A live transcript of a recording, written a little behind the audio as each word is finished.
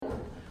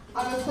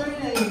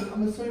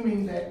I'm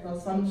assuming that the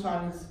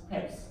sunshine has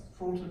perhaps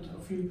frauded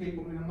a few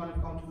people who might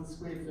have gone to the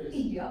square first.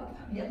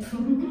 Yep.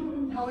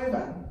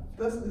 However,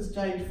 this is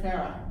Jade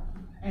Farah,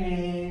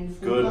 and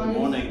Good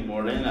morning,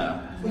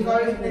 Morena. For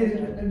those who need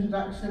an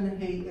introduction,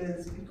 he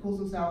calls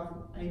himself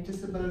a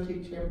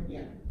disability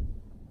champion.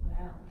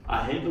 Wow.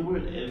 I hate the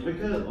word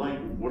advocate, like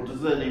what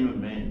does that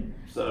even mean?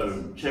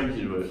 So,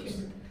 champion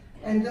works.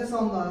 And just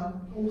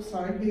on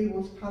also he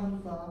was part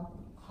of the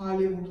high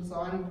level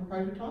design of the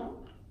prototype.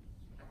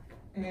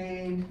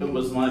 And It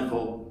was my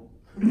fault.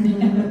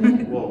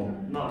 Well,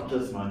 not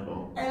just my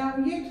fault. And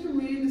I'm yet to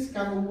really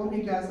discover what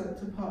he does at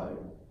Tapo.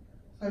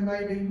 So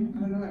maybe, I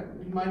don't know,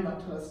 he may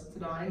not tell us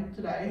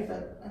today,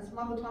 but at some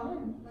other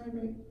time,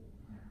 maybe.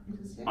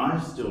 I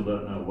still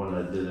don't know what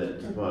I did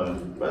at Tapo,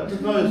 but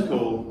Tapo's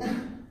cool.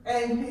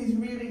 And he's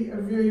really a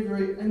very,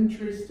 very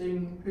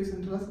interesting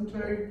person to listen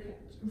to.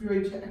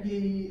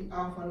 He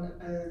often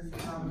is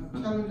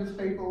challenges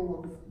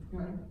people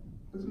with,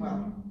 as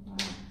well.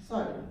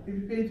 So be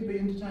prepared to be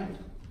entertained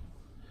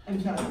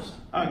and challenged.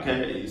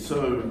 Okay,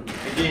 so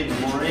again,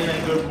 Morena,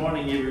 good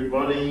morning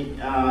everybody.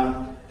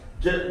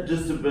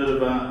 Just a bit of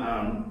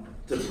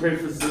to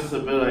preface this a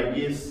bit, I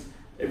guess,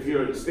 if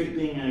you're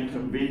expecting a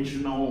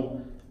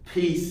conventional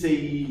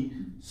PC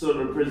sort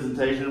of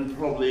presentation,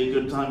 probably a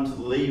good time to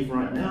leave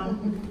right now.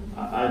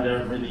 I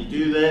don't really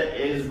do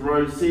that. As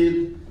Rose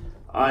said,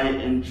 I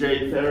am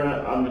Jade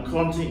Farah. I'm a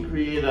content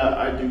creator.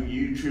 I do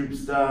YouTube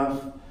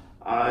stuff.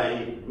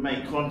 I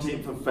make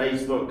content for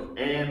Facebook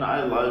and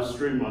I live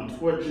stream on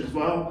Twitch as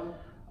well.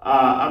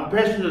 I'm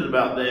passionate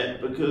about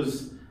that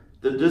because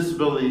the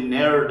disability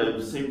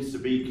narrative seems to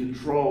be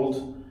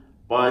controlled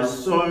by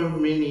so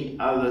many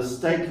other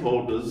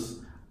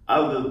stakeholders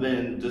other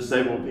than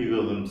disabled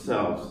people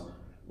themselves.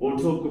 We'll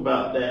talk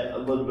about that a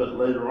little bit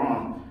later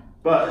on.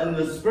 But in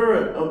the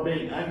spirit of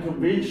being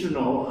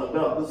unconventional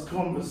about this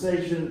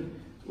conversation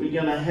we're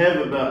going to have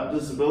about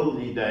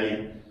Disability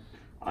Day,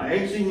 I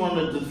actually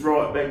wanted to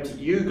throw it back to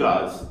you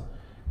guys.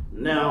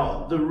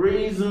 Now, the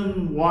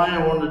reason why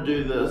I want to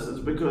do this is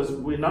because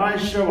when I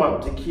show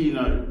up to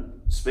keynote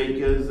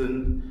speakers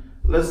and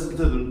listen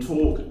to them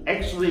talk,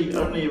 actually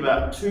only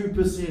about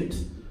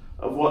 2%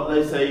 of what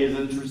they say is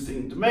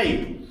interesting to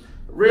me.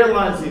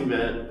 Realizing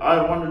that,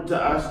 I wanted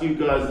to ask you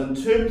guys in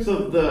terms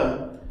of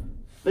the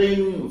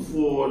theme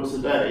for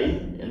today,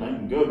 and I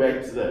can go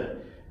back to that,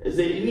 is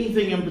there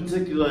anything in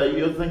particular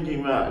you're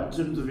thinking about in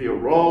terms of your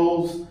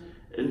roles,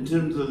 in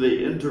terms of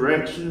the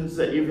interactions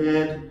that you've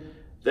had,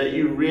 that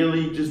you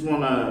really just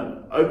want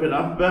to open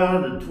up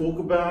about and talk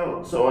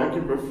about so I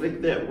can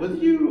reflect that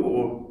with you?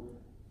 Or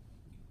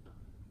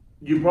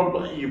you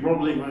probably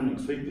weren't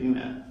expecting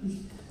that.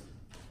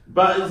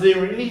 But is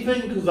there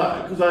anything,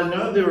 because I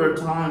know there are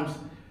times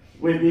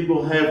where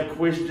people have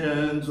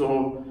questions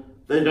or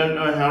they don't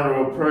know how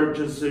to approach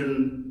a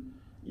certain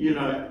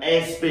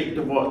aspect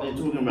of what they're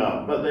talking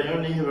about, but they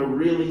only have a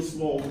really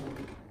small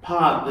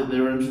part that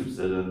they're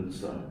interested in.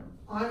 So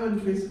I'm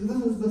interested. This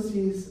is this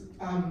year's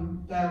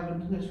Day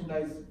of International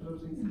Day of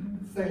Disabilities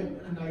theme,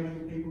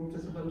 enabling people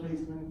with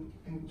disabilities and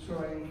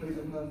ensuring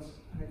inclusiveness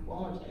and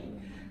equality.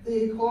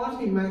 The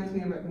equality makes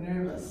me a bit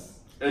nervous.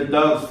 it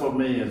does for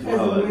me as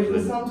well.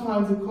 Because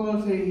sometimes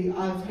equality,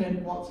 I've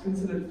had what's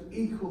considered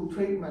equal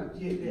treatment,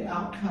 yet the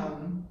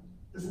outcome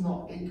is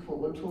not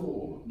equal at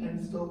all,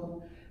 and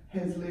still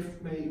has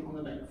left me on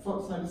the back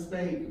foot, so to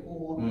speak,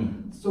 or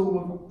still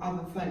with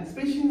other things,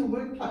 especially in the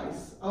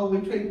workplace. Oh, we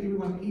treat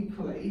everyone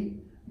equally,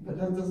 but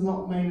that does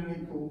not mean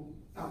an equal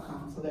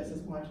outcome. So that's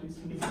just my 2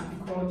 cents.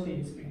 Equality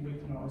has been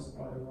recognised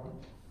by the right.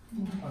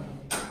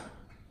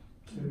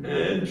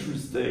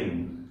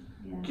 Interesting.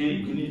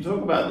 Can you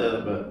talk about that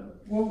a bit?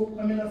 Well,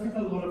 I mean, I think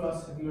a lot of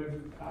us have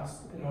moved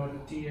past an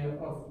idea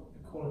of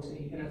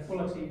equality, and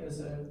equality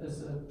is a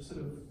sort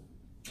of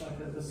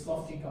like this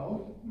lofty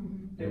goal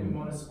that we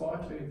might aspire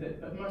to.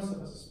 But most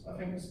of us, I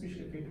think,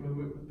 especially people who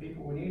work with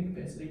people in any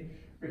capacity,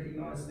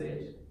 recognise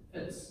that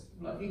it's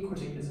like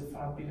equity is a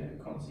far better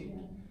concept,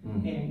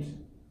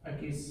 and I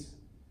guess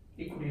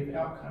equity of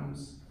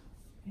outcomes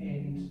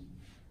and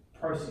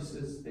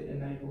processes that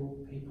enable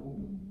people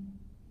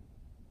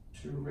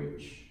to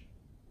reach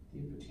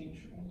their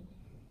potential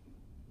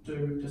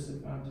do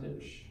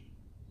disadvantage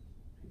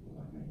people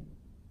like me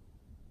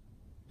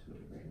to a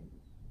degree.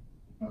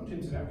 Not in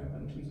terms of outcome,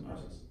 but in terms of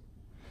process.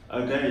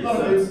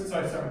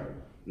 Okay, Sorry.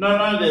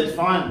 No, that's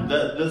fine.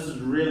 This is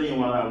really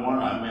what I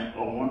want. I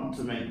want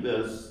to make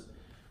this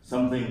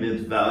something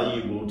that's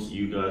valuable to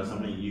you guys,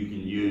 something you can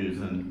use.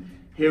 And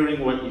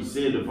hearing what you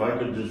said, if I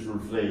could just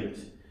reflect,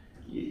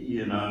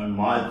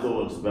 my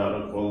thoughts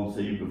about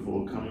equality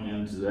before coming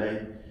in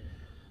today.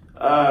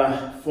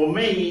 For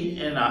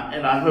me, and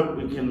I hope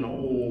we can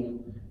all,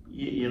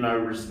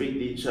 respect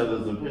each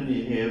other's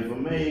opinion here. For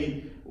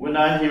me, when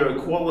I hear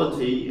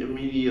equality,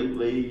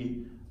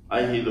 immediately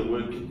I hear the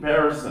word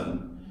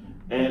comparison.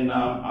 And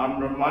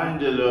I'm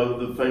reminded of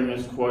the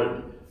famous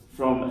quote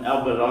from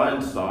Albert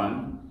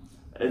Einstein: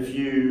 if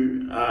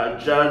you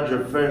judge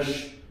a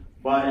fish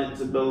by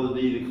its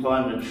ability to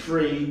climb a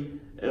tree,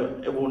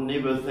 it will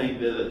never think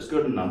that it's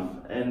good enough.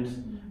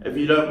 And if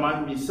you don't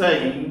mind me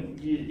saying,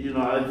 you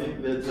know, I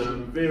think that's a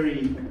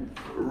very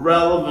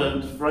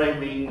relevant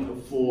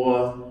framing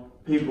for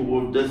people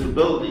with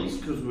disabilities,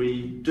 because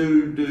we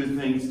do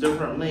things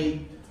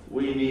differently.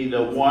 We need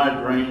a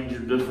wide range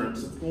of different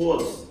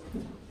supports.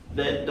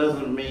 That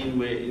doesn't mean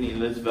we're any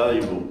less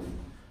valuable.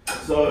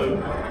 So,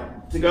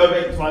 to go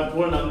back to my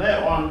point on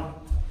that one,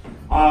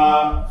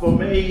 for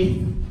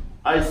me,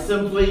 I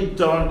simply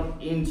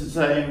don't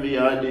entertain the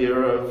idea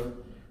of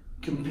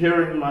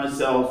comparing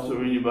myself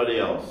to anybody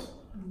else.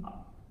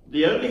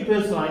 The only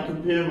person I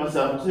compare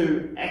myself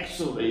to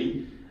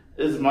actually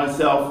is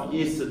myself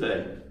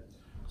yesterday.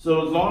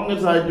 So as long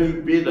as I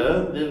do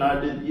better than I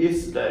did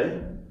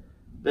yesterday,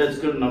 that's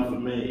good enough for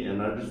me,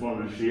 and I just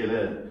want to share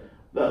that.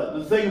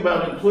 The thing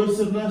about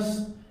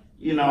inclusiveness,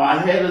 you know, I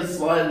had a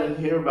slide in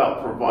here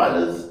about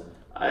providers.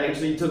 I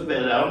actually took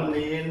that out in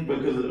the end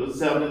because it was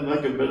sounding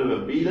like a bit of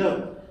a beat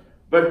up.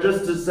 But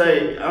just to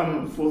say,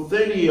 for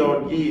 30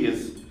 odd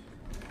years,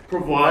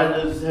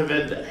 providers have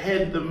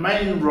had the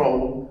main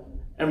role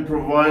in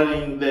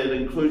providing that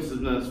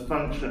inclusiveness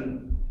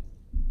function.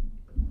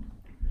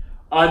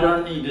 I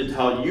don't need to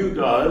tell you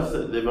guys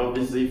that they've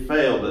obviously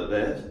failed at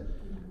that,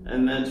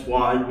 and that's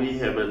why we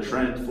have a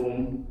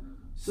transformed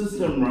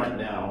system right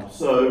now.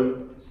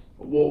 So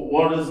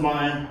what is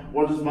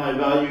my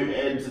value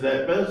add to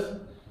that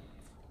bit?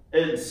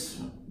 It's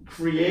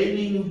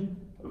creating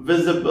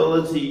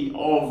visibility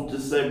of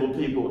disabled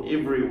people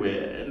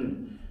everywhere,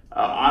 and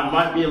I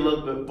might be a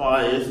little bit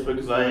biased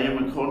because I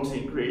am a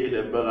content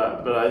creator,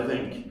 but I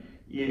think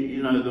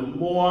you know, the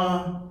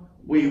more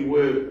we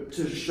work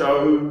to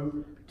show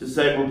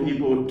disabled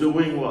people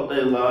doing what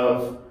they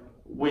love,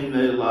 when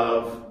they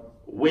love,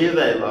 where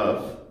they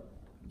love,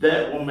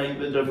 that will make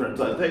the difference,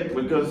 I think,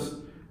 because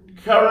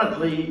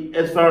currently,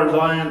 as far as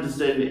I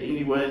understand it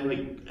anyway,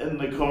 in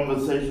the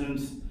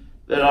conversations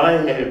that I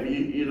have,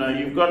 you know,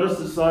 you've got a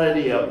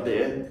society out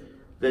there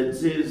that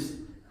says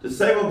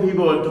disabled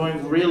people are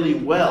doing really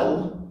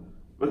well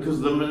because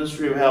the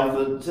Ministry of Health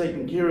is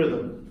taking care of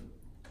them.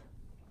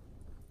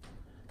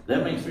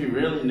 That makes me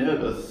really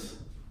nervous.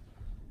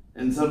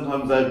 And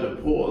sometimes I have to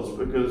pause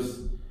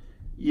because,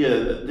 yeah,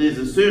 there's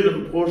a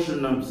certain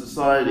portion of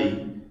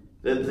society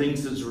that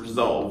thinks it's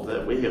resolved,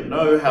 that we have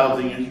no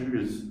housing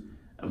issues,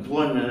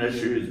 employment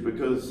issues,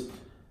 because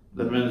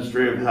the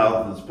Ministry of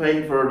Health is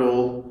paying for it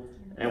all,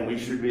 and we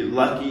should be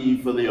lucky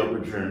for the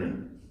opportunity.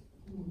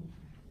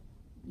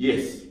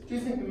 Yes? Do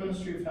you think the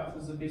Ministry of Health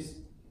is the best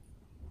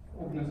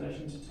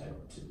organisation to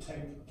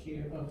take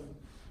care of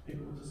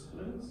people with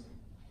disabilities?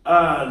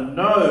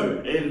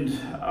 No, and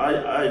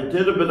I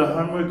did a bit of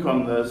homework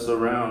on this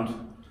around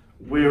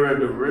where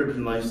it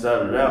originally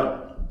started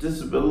out.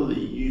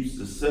 Disability used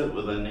to sit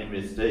within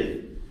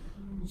MSD.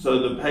 So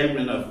the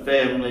payment of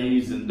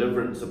families and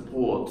different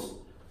supports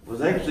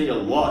was actually a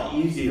lot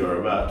easier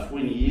about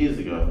 20 years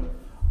ago.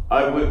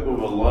 I work with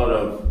a lot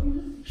of,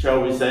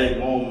 shall we say,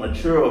 more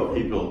mature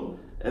people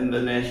in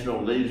the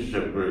national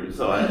leadership group.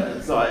 So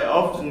I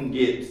often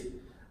get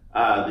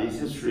these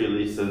history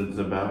lessons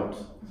about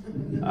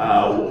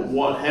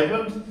what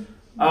happened.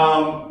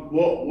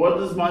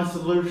 What is my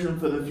solution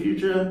for the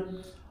future?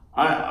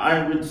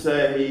 I would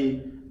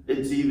say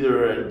it's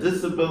either a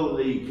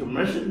disability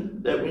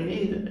commission that we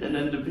need, an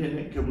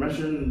independent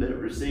commission that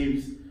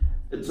receives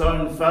its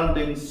own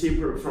funding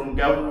separate from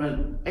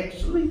government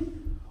actually,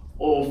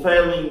 or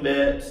failing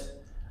that,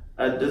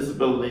 a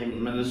disability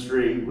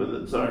ministry with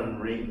its own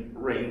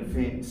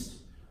ring-fenced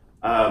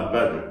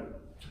budget.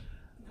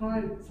 So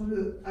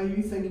are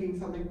you thinking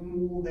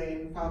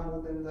something far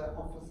more than the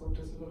Office of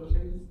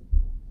Disabilities?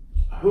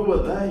 Who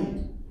are they?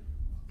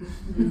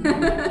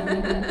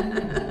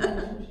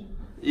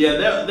 Yeah,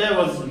 that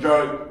was a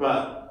joke,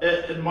 but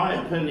in my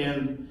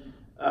opinion,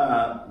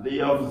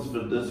 the Office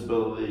for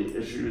Disability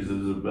Issues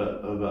is a bit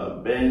of a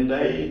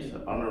band-aid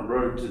on a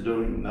road to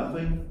doing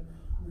nothing.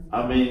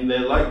 I mean, they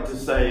like to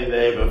say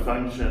they have a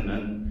function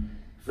in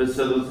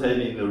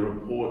facilitating the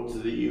report to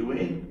the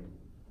UN,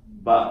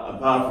 but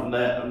apart from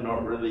that, I'm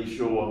not really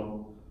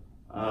sure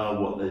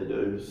what they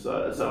do.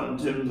 So in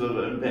terms of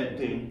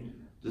impacting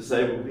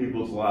disabled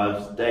people's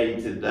lives day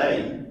to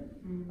day,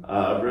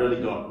 I've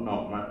really got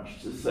not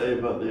much to say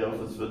about the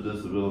Office for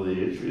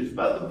Disability Issues,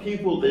 but the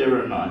people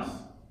there are nice.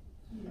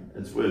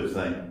 It's worth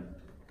saying.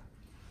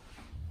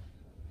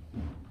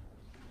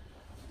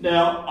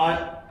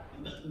 Now,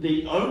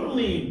 the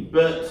only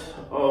bit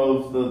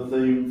of the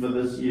theme for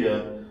this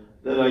year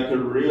that I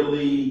could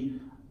really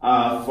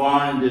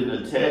find an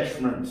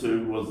attachment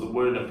to was the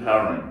word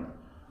empowering.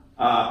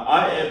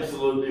 I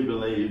absolutely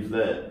believe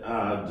that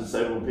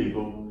disabled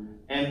people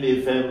and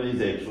their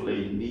families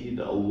actually need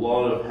a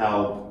lot of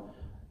help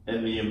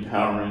in the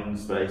empowering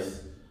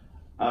space.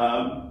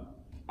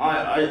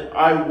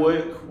 I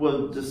work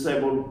with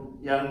disabled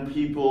young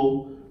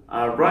people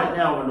right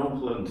now in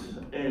Auckland,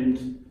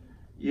 and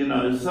you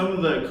know, some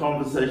of the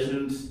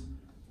conversations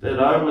that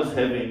I was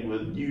having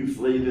with youth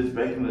leaders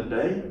back in the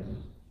day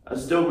are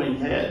still being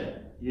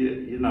had.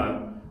 You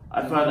know,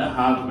 I find it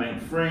hard to make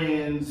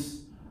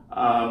friends.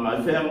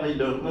 My family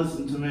don't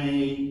listen to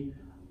me.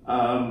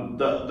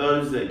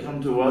 Those that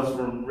come to us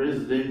from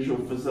residential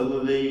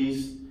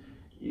facilities,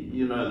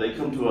 you know, they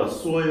come to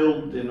us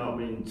soiled, they're not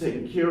being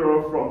taken care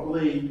of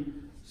properly.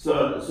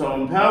 So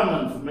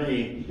empowerment for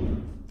me,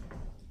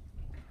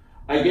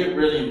 I get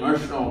really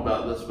emotional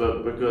about this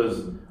book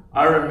because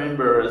I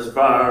remember as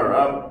far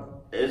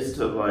up as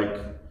to like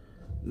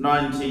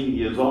 19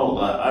 years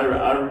old, I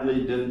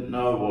really didn't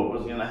know what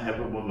was going to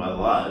happen with my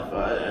life.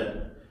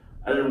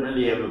 I didn't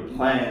really have a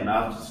plan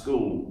after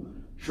school.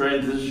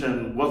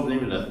 Transition wasn't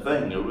even a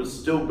thing. It was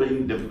still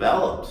being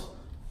developed,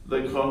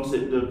 the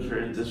concept of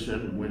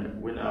transition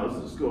when I was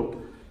in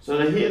school. So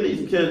to hear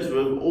these kids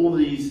with all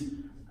these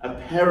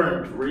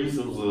apparent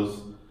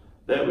resources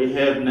that we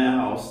have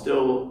now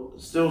still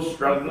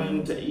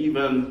struggling to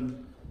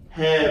even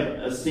have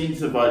a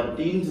sense of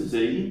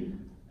identity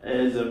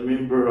as a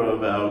member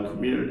of our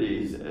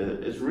communities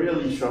is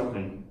really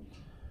shocking.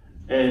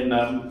 And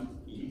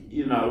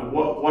you know,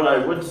 what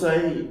I would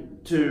say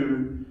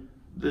to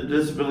the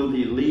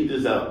disability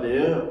leaders out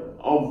there,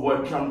 of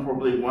which I'm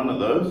probably one of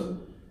those,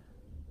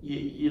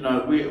 you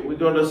know, we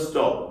got to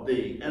stop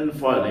the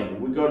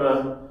infighting. We got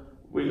to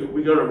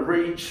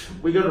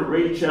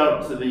reach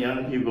out to the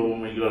young people,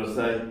 and we got to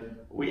say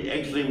we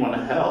actually want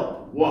to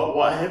help.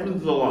 What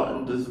happens a lot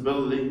in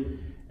disability,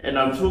 and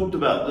I've talked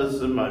about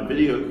this in my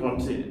video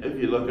content if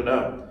you look it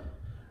up.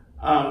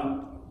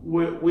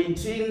 We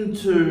tend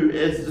to,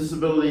 as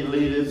disability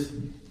leaders,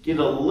 get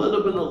a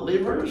little bit of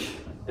leverage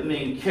and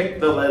then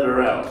kick the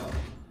ladder out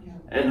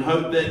and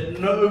hope that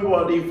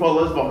nobody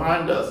follows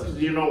behind us,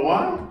 because you know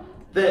why?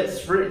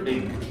 That's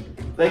threatening.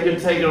 They can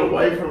take it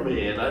away from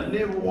me, and I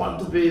never want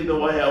to be the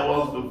way I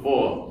was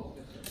before.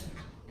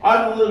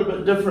 I'm a little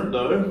bit different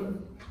though,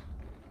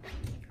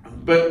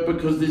 but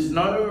because there's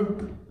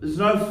no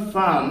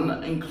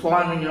fun in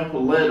climbing up a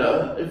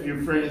ladder if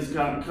your friends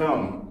can't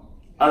come.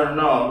 I don't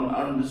know,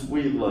 I'm just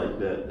weird like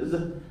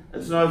that.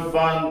 It's no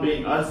fun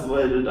being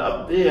isolated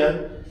up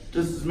there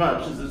just as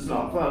much as it's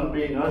not fun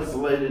being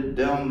isolated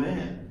down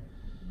there.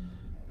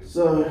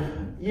 So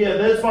yeah,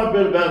 that's my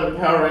bit about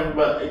empowering,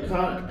 but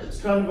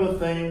it's kind of a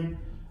theme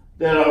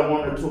that I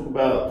want to talk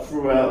about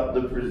throughout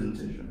the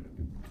presentation.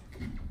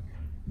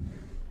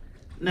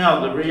 Now,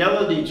 the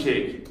reality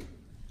check.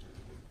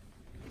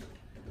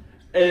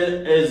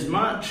 As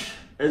much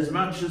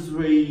as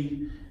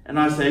we, and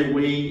I say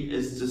we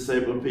as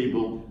disabled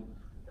people,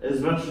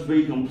 as much as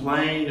we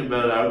complain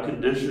about our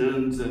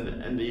conditions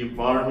and the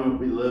environment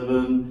we live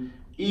in,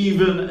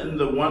 even in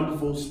the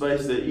wonderful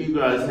space that you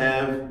guys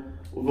have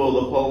with all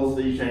the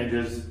policy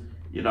changes,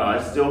 you know,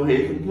 I still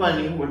hear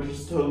complaining, which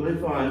is totally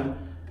fine.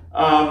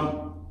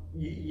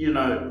 You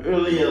know,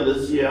 earlier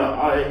this year,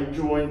 I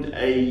joined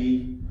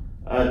a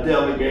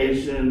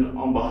delegation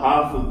on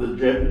behalf of the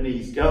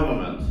Japanese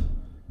government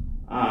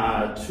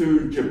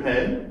to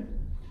Japan.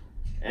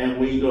 And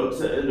we got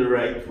to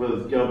interact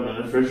with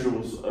government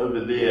officials over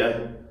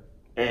there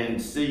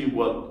and see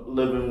what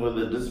living with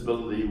a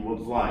disability was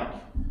like.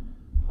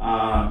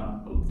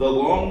 The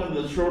long and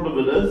the short of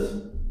it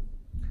is,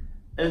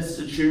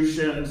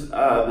 institutions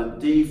are the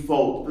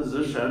default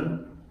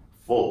position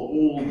for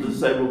all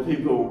disabled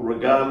people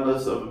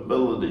regardless of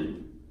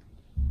ability.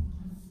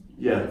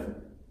 Yeah.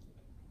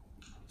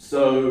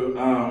 So,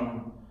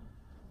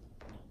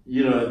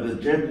 you know, the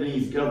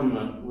Japanese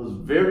government was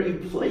very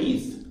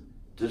pleased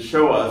to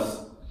show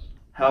us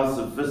how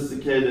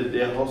sophisticated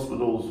their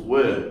hospitals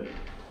were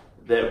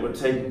that were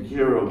taking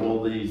care of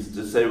all these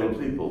disabled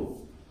people.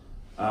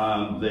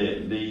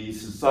 The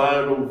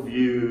societal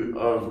view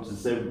of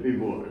disabled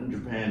people in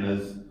Japan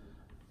is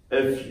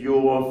if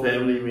your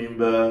family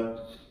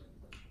member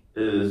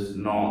is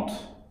not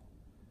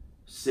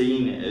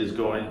seen as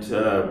going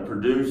to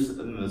produce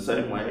in the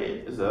same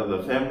way as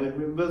other family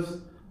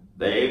members,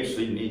 they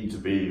actually need to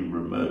be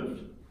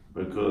removed,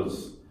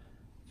 because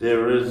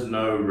there is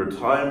no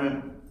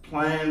retirement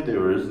plan,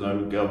 there is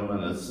no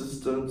government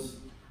assistance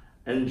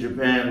in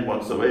Japan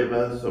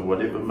whatsoever, so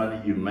whatever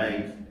money you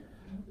make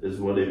is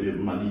whatever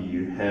money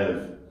you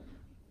have.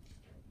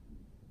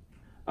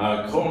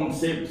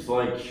 Concepts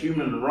like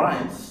human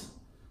rights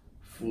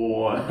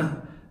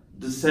for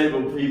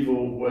disabled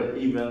people were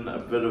even a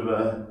bit of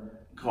a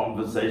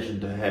conversation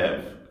to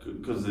have,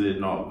 because they're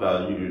not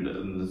valued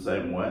in the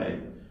same way.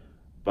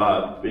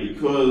 But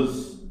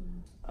because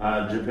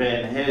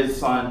Japan has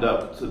signed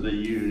up to the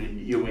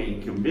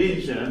UN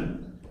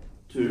Convention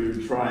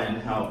to try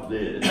and help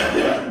their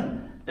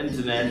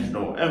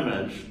international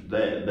image,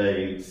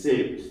 they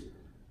accept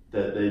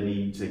that they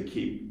need to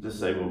keep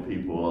disabled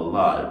people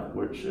alive,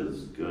 which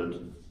is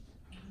good,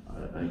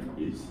 I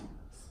guess.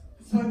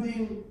 So in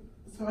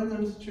the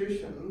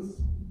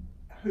institutions,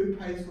 who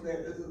pays for that?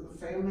 Is it the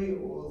family,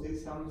 or is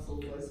there some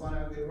sort of they sign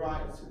over their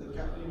rights to the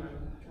government?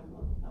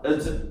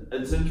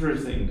 It's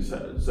interesting.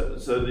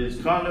 So there's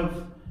kind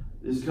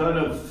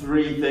of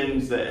three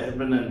things that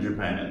happen in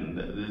Japan.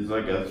 There's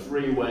like a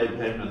three-way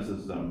payment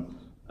system.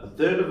 A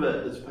third of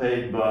it is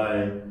paid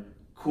by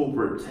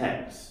corporate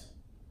tax.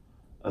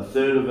 A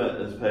third of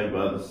it is paid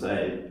by the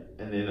state,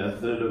 and then a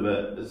third of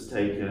it is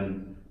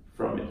taken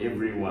from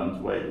everyone's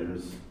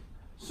wages.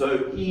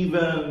 So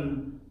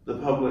even the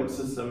public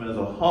system as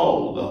a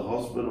whole, the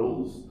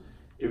hospitals,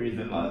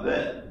 everything like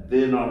that,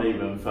 they're not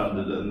even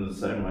funded in the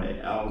same way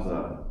ours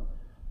are.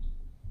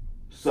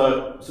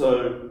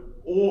 So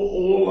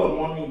all I'm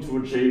wanting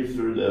to achieve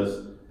through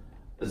this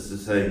is to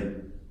say,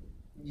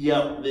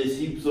 yep, there's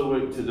heaps of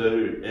work to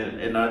do,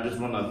 and I just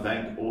want to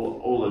thank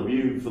all of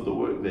you for the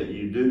work that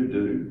you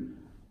do.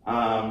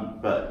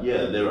 But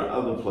yeah, there are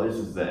other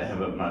places that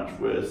have it much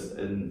worse,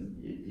 and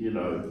you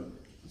know,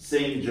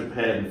 seeing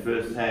Japan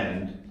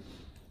firsthand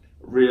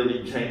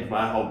really changed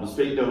my whole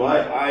perspective.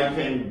 I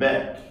came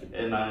back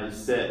and I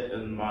sat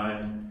in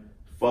my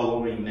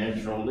following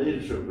national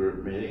leadership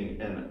group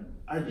meeting, and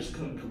I just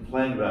couldn't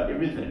complain about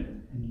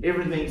everything.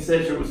 Everything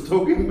Sasha was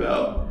talking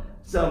about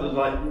sounded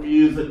like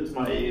music to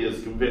my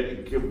ears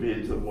compared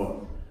to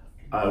what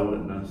I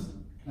witnessed.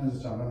 Can I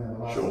just jump in there?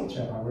 The last Sure.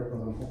 chap I worked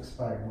with in Hawke's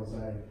Bay was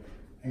a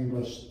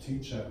English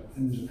teacher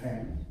in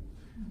Japan.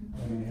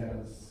 And he had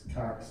his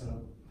car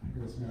accident.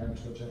 He was married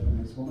to a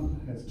Japanese woman,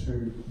 has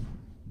 2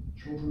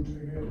 children to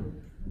her.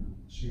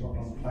 She got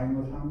on a plane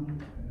with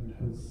him and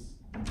his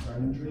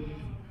brain injury.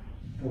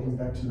 Brought him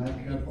back to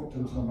Napier, booked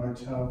into a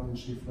motel, and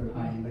she flew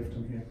home and left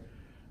him here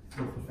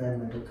with the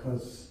family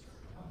because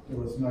there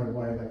was no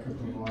way they could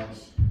provide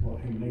what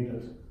he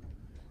needed.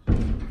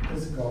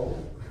 His goal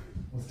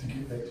was to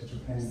get back to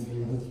Japan and be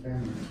with his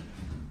family.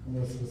 And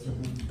this was sort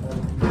of,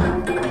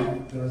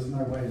 there is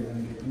no way you're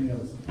going to get any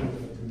other support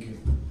that you can get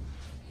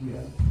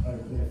here,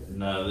 over there.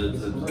 No,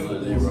 that's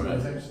absolutely It's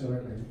right.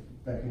 absolutely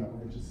backing up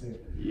what you just said.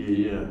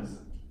 Yeah.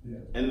 Yeah.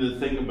 And the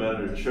thing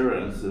about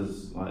insurance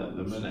is, like,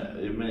 the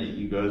minute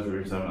you go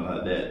through something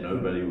like that,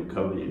 nobody will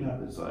cover you. No.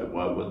 It's like,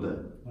 why would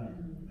they? No,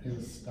 he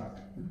was stuck.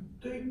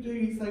 Do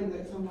you think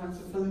that sometimes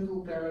the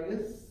physical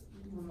barriers,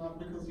 not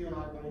because you and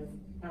I both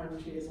are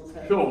in chairs or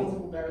say Sure.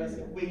 physical barriers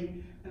that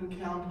we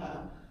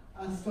encounter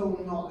are still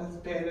not as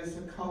bad as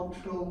the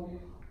cultural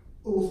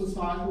or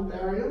societal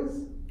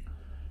barriers?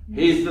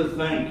 Here's the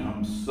thing,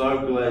 I'm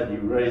so glad you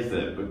raised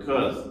that,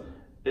 because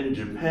in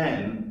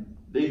Japan,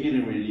 they're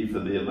getting ready for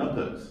the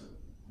Olympics.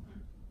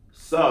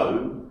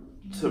 So,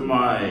 to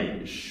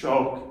my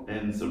shock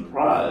and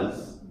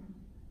surprise,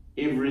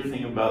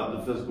 everything about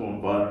the physical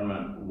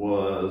environment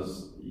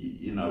was,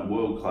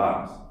 world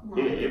class.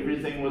 Right.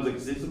 Everything was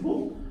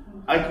accessible.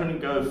 I couldn't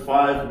go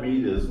 5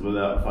 meters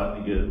without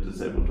finding a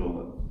disabled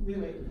toilet.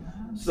 Really?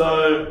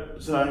 So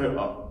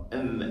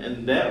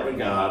in that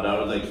regard, I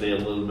was actually a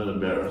little bit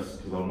embarrassed,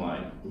 because I'm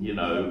like,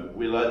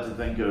 we like to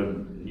think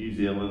of New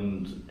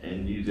Zealand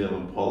and New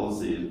Zealand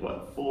policy as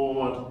quite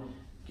forward,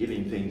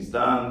 getting things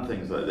done,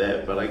 things like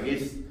that. But I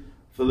guess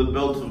for the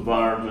built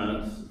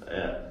environment,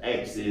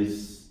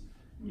 access,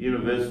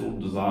 universal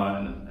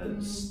design,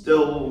 it's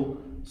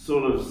still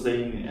sort of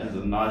seen as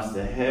a nice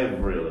to have,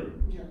 really.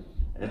 Yeah.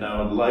 And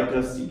I would like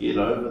us to get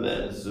over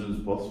that as soon as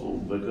possible,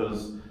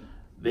 because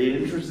the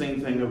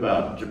interesting thing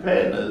about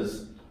Japan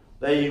is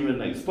they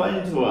even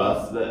explained to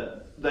us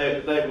that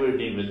they weren't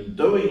even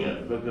doing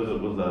it because it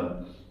was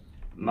a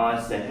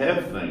nice to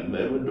have thing.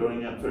 They were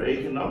doing it for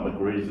economic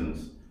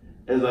reasons.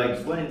 As I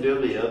explained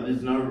earlier,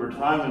 there's no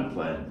retirement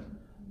plan.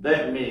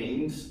 That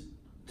means,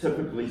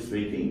 typically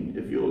speaking,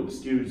 if you'll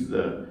excuse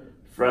the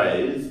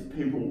phrase,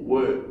 people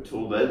work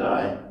till they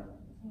die.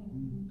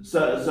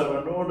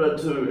 So in order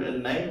to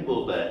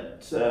enable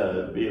that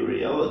to be a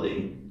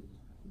reality,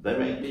 they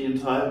make the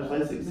entire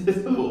place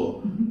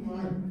accessible.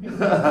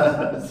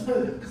 Right.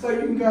 so you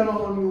can go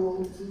on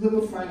your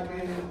little frame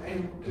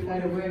and go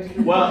to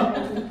work.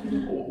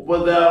 Well,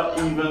 without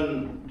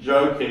even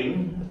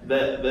joking,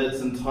 that's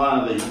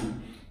entirely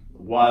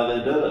why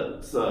they did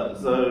it.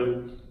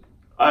 So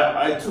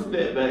I took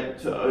that back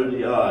to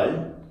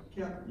ODI.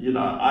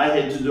 Yeah. I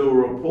had to do a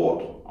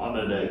report on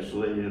it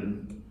actually,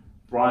 and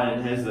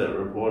Brian has that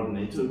report, and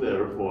he took that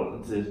report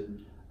and said,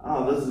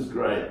 "Oh, this is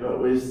great, but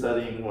we're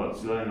studying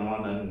what's going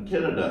on in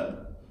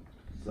Canada."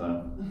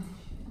 So,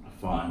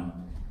 fine.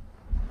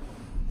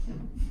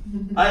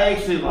 I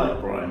actually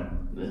like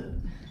Brian. Yeah.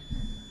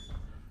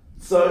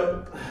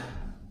 So,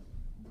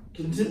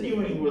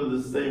 continuing with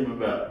this theme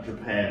about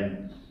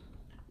Japan,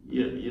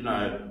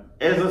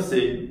 as I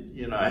said,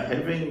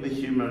 having the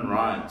human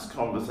rights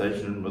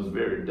conversation was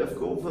very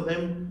difficult for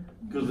them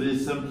because they're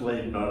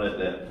simply not at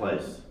that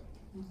place.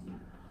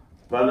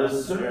 But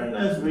as soon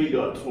as we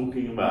got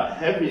talking about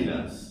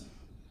happiness,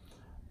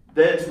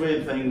 that's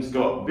where things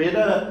got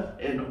better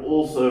and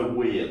also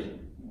weird.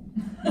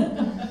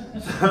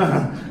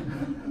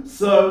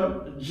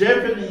 So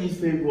Japanese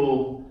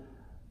people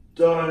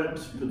don't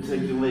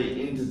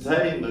particularly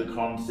entertain the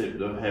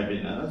concept of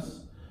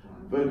happiness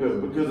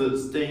because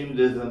it's deemed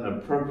as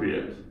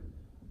inappropriate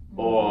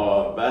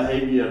or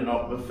behavior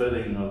not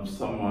befitting of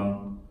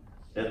someone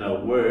in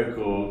a work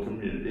or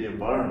community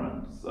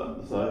environment.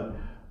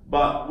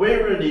 But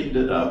where it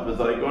ended up is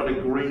I got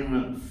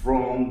agreement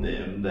from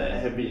them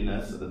that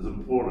happiness is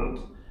important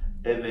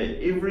and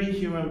that every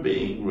human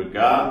being,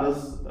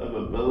 regardless of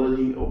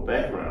ability or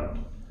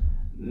background,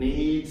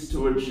 needs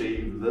to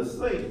achieve this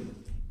thing.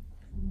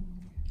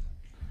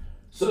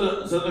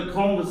 So the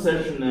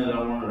conversation that I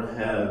wanted to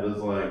have is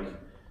like,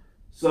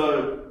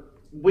 so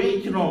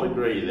we can all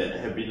agree that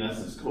happiness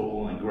is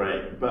cool and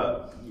great,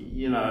 but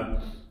you know,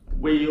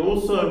 we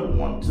also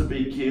want to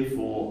be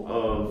careful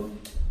of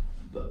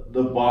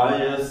the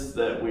bias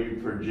that we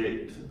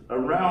project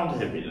around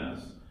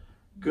happiness.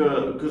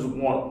 Because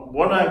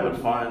what I would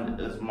find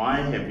is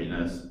my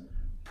happiness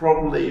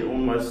probably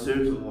almost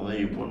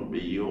certainly wouldn't be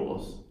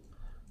yours.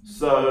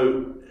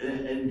 So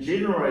in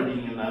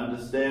generating an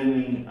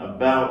understanding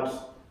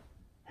about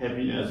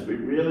happiness, we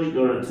really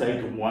got to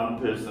take a one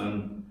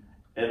person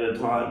at a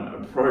time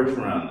approach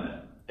around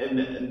that.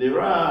 And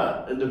there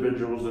are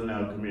individuals in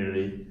our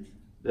community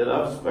that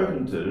I've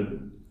spoken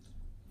to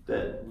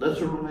that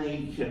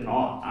literally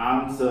cannot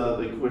answer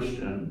the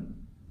question,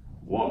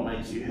 what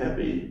makes you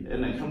happy?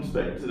 And it comes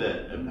back to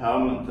that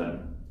empowerment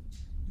thing.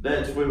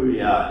 That's where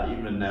we are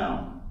even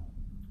now.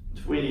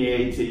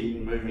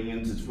 2018 moving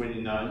into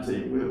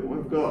 2019,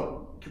 we've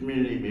got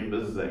community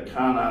members that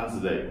can't answer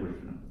that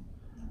question.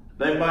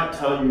 They might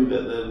tell you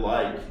that they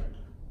like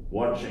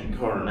watching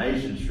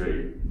Coronation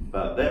Street,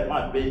 but that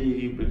might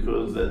be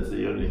because that's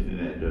the only thing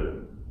they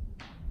do.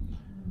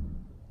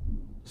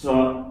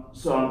 So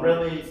I'm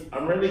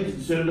really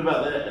concerned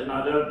about that, and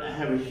I don't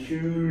have a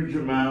huge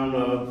amount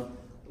of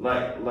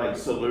like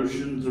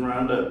solutions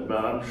around it,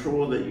 but I'm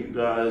sure that you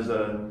guys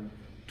are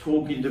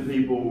talking to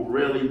people,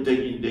 really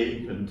digging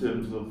deep in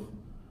terms of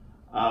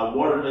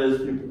what it is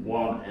people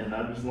want, and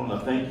I just want to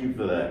thank you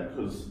for that,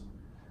 because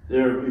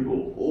there are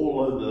people all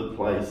over the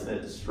place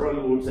that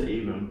struggle to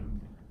even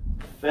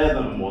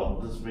fathom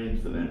what this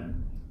means for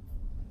them.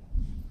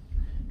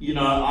 You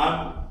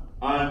know,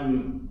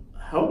 I'm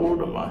how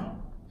old am I?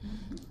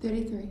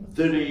 33.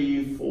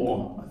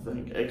 34, I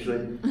think,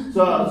 actually.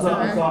 So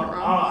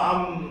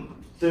I'm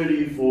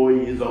 34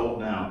 years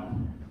old now.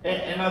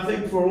 And I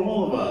think for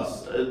all of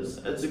us,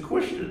 it's a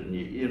question,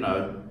 you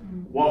know,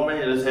 what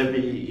made us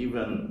happy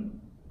even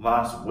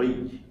last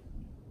week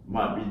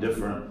might be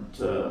different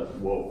to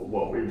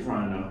what we're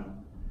trying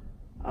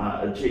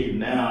to achieve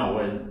now.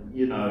 And,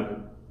 you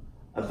know,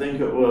 I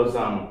think it was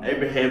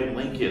Abraham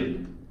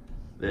Lincoln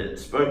that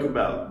spoke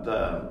about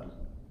the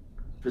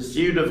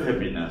pursuit of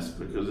happiness,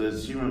 because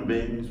as human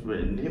beings,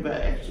 we're never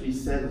actually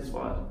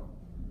satisfied.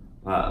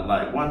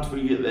 Like once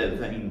we get that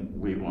thing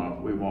we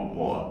want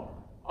more.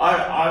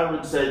 I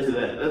would say to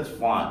that, that's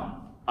fine.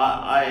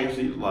 I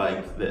actually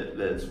like that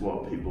that's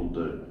what people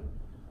do.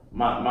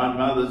 My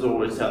mother's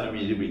always telling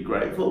me to be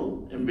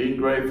grateful, and being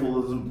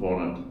grateful is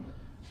important,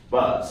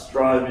 but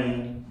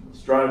striving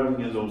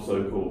is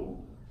also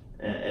cool.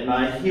 And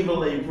I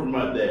heavily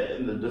promote that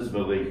in the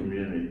disability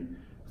community.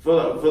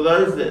 For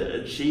those that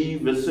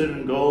achieve a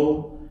certain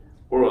goal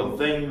or a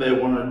thing they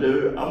want to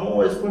do, I'm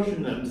always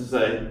pushing them to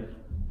say,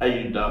 are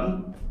you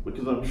done?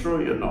 Because I'm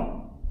sure you're not.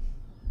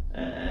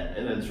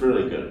 And it's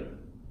really good.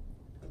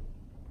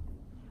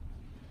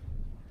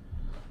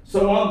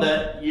 So on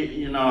that,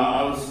 you know,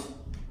 I was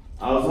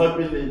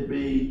hoping there'd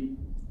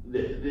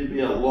be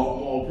a lot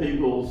more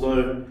people.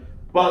 So,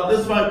 but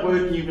this might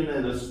work even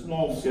at a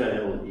small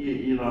scale.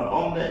 You know,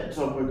 on that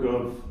topic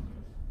of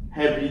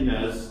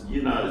happiness,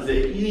 you know, is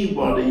there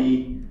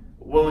anybody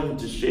willing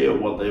to share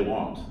what they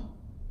want?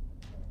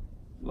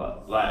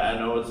 Like I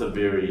know it's a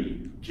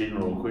very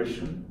general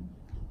question,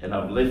 and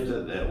I've left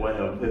it that way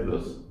on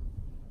purpose.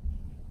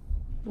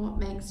 What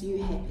makes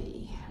you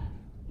happy?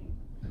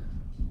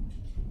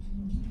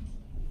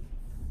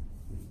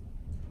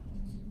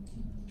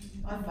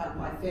 I find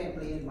my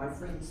family and my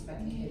friends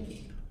make me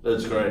happy.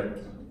 That's great.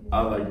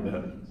 I like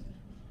that.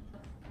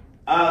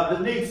 The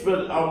next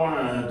bit I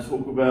want to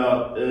talk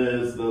about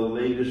is the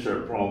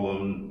leadership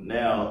problem.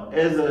 Now,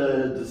 as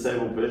a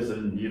disabled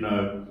person, you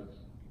know,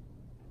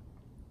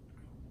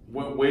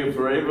 we've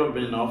forever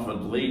been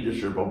offered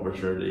leadership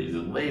opportunities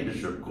and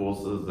leadership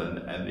courses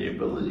and the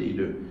ability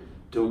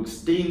to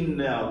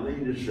extend our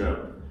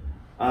leadership.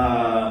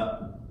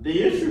 The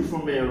issue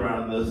for me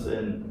around this,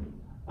 and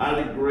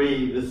I'd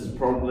agree this is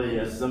probably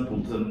a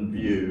simpleton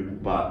view,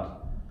 but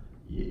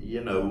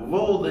you know, with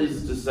all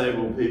these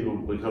disabled people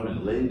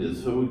becoming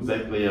leaders, who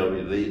exactly are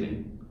we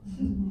leading?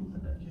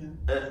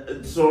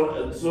 It's sort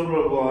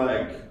of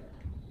like,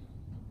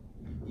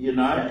 you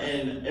know,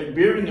 and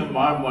bearing in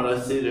mind what I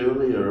said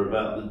earlier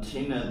about the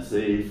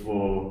tendency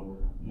for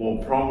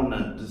more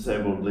prominent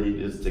disabled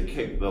leaders to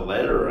kick the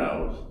ladder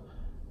out,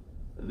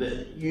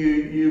 that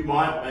you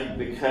might make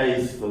the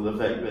case for the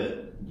fact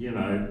that, you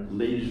know,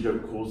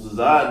 leadership courses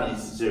are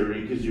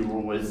necessary because you're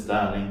always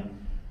starting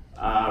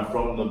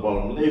from the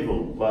bottom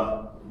level.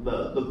 But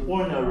the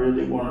point I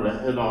really wanted to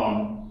hit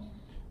on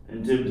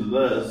in terms of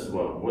this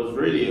was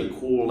really a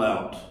call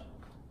out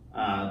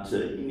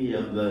to any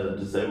of the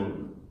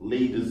disabled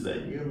leaders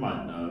that you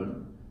might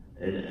know,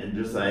 and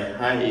just say,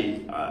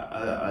 hey,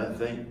 I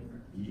think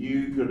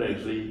you could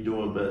actually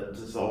do a bit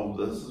to solve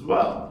this as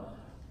well.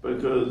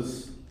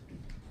 Because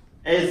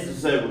as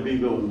disabled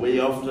people,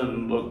 we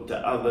often look to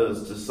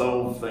others to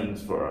solve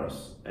things for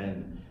us,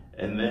 and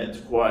that's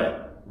quite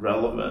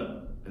relevant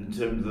in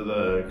terms of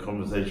the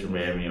conversation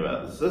we're having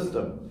about the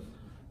system.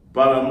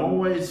 but I'm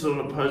always sort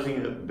of posing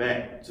it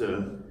back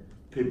to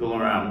people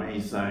around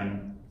me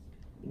saying,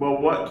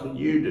 well, what can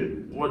you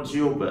do? What's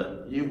your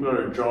bit? You've got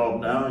a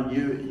job now,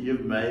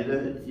 you've made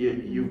it,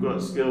 you've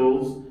got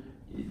skills,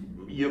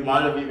 you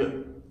might have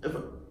even,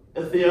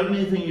 if the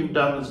only thing you've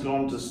done is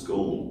gone to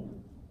school,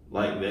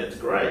 like that's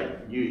great.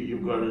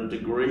 You've got a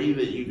degree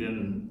that you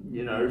can,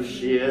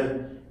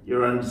 share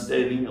your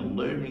understanding and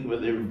learning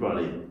with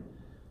everybody.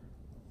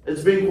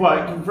 It's been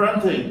quite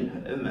confronting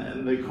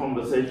in the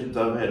conversations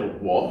I've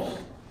had. What?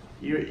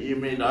 You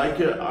mean I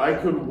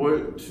could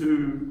work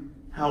to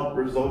help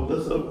resolve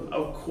this?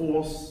 Of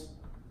course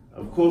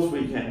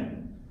we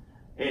can.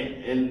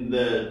 And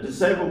the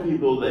disabled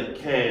people that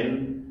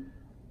can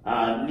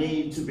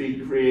need to be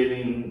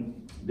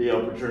creating the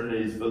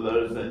opportunities for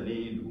those that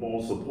need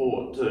more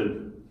support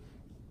too.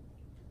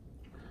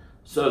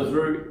 So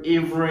through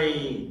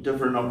every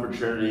different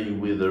opportunity,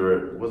 whether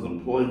it was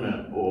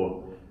employment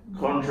or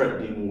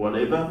contracting,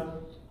 whatever,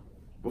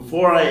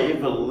 before I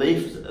ever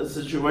left a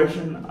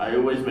situation, I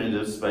always made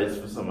a space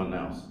for someone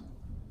else.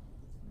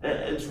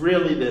 It's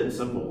really that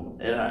simple,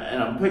 and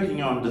I'm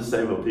picking on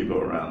disabled people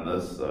around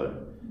this, so.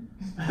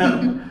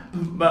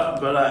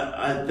 but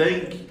I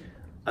think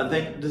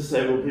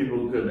disabled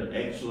people could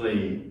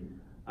actually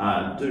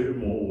do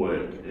more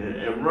work.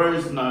 And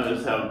Rose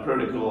knows how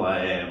critical I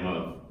am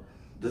of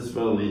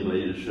disability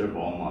leadership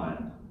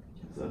online.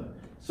 So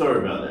sorry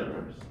about that,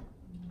 Rose.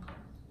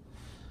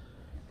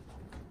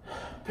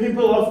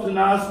 People often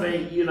ask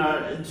me, in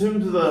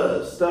terms of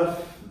the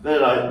stuff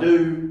that I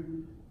do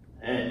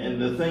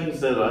and the things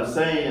that I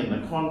say and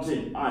the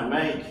content I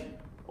make,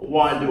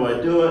 why do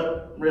I do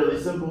it? Really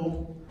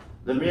simple.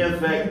 The mere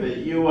fact that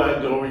you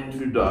are going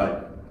to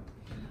die.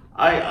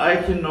 I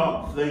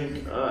cannot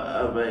think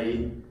of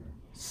a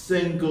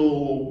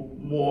single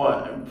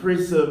more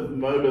impressive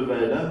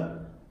motivator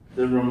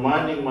than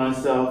reminding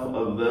myself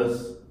of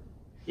this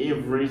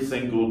every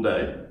single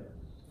day.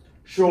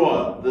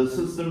 Sure, the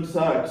system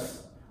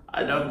sucks.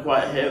 I don't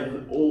quite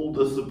have all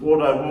the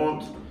support I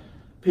want.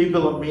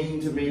 People are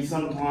mean to me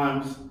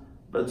sometimes,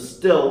 but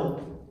still,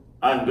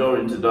 I'm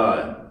going to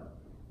die.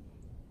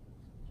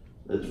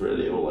 That's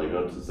really all I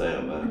got to say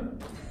on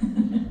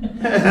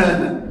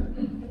that.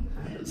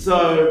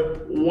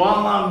 So,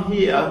 while I'm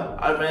here,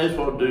 I may as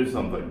well do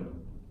something.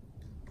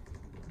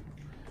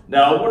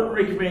 Now, I wouldn't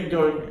recommend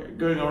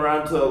going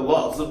around to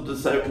lots of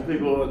disabled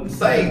people and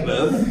saying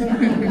this.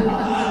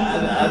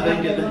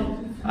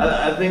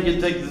 I think it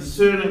takes a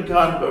certain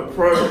kind of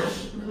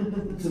approach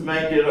to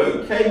make it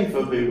okay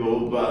for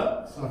people,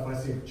 but... So if I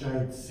said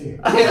Jade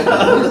said...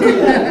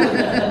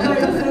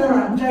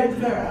 Jade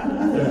Farah.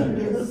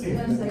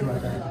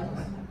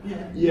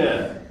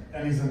 Yeah.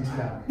 And he's in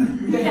town.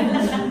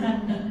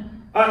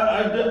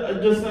 I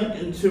just think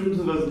in terms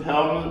of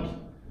empowerment,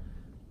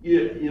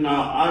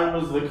 I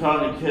was the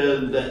kind of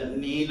kid that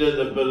needed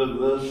a bit of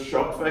this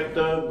shock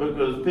factor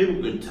because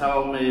people could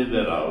tell me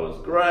that I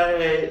was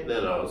great,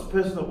 that I was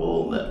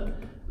personable,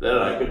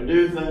 that I could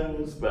do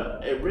things,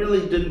 but it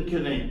really didn't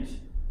connect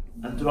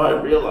until I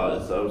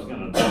realized I was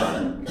going to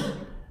die.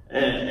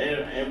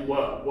 And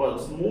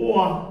what's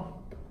more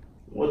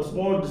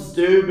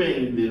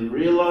disturbing than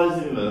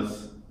realizing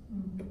this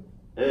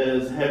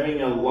is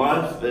having a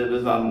life that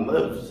is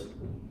unlived.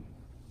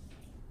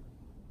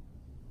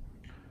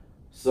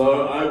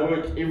 So I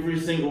work every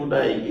single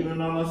day,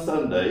 even on a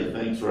Sunday,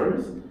 thanks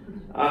Rose,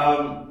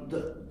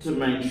 to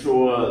make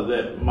sure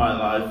that my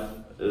life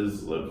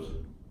is lived.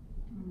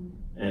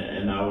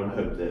 And I would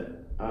hope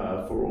that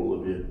for all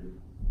of you.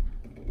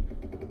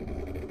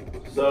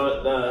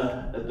 So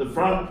at the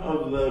front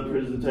of the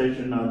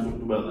presentation, I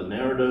talked about the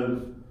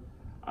narrative.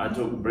 I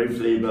talked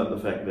briefly about the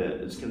fact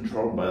that it's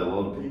controlled by a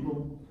lot of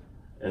people.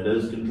 It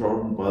is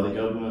controlled by the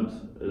government.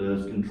 It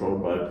is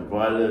controlled by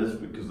providers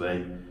because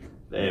they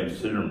have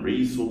certain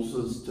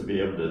resources to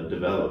be able to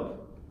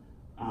develop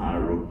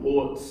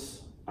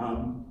reports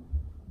for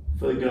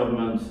the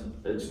government.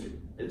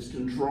 It's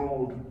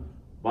controlled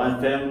by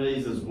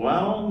families as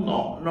well,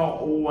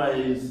 not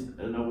always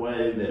in a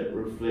way that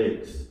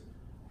reflects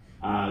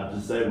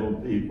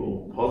disabled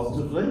people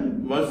positively.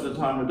 Most of the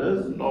time it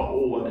is, not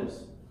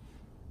always.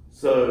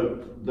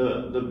 So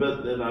the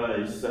bit that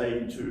I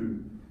say to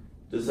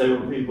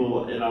disabled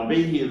people, and I'll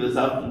be here this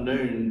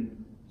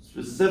afternoon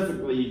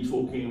specifically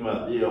talking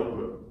about the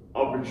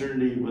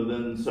opportunity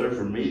within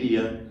social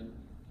media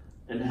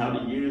and how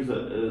to use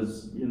it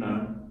is,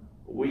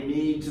 we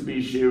need to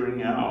be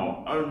sharing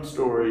our own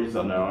stories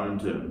on our own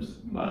terms.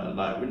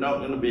 Like we're not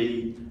going to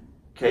be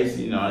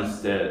Casey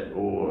Neistat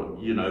or,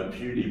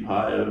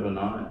 PewDiePie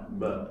overnight,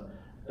 but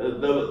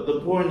the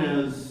point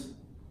is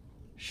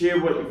share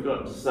what you've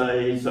got to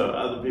say so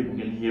other people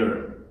can hear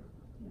it.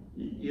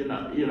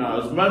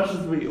 As much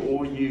as we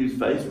all use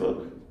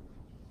Facebook,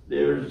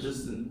 there is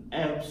just an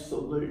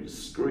absolute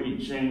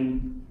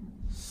screeching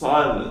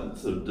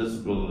silence of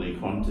disability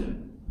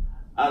content.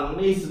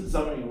 Unless it's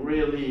something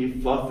really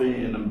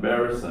fluffy and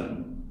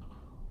embarrassing,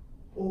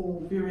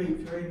 all very,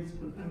 very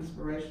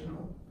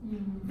inspirational.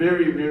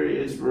 Very,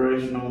 very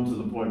inspirational to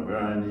the point where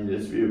I need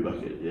a spew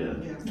bucket, yeah.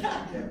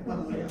 Yeah,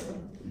 one or the other.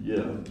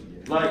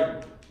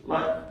 Yeah.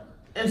 Like,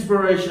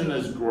 inspiration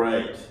is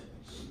great.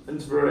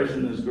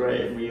 Inspiration is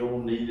great and we all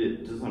need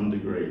it to some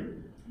degree.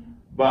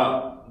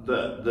 But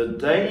the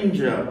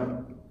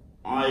danger,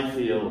 I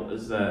feel,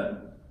 is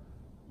that,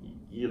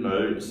 you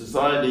know,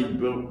 society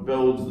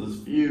builds this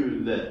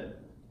view that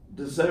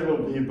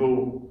disabled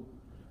people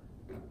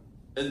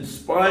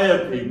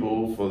inspire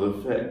people for the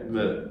fact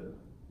that,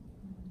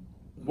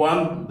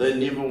 one, they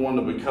never want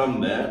to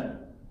become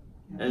that,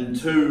 and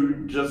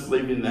two, just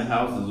leaving the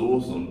house is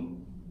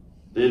awesome.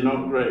 They're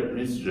not great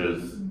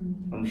messages.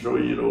 I'm sure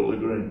you'd all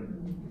agree.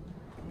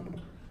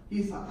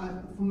 Yes,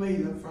 for me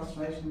the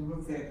frustration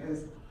with that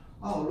is,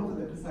 oh, look at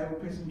that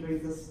disabled person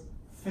doing this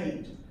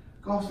feat.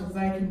 Gosh, if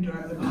they can do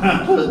it, then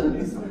I can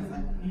do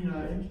something, you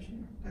know.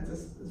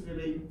 It's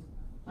really,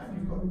 like,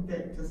 you've got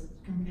that, just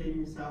comparing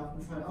yourself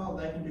and saying, oh,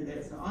 they can do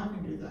that, so I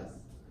can do this.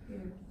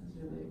 It's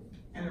really,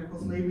 and of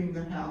course leaving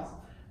the house,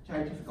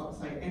 Jade, you forgot to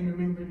say, and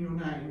remembering your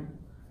name.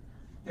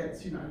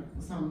 That's, you know,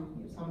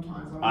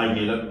 sometimes I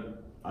get it.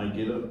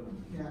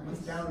 yeah, I'm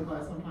astounded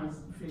by sometimes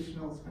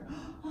professionals go,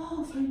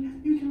 oh, so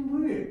you can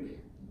work.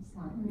 It's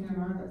like, you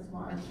know, that's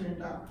why I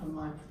turned up in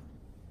my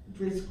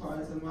dress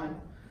clothes and my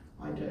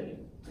ID.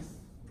 Just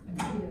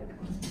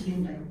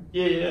pretending.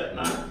 Yeah,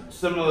 no,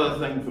 similar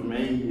thing for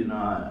me, you know,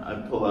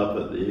 I pull up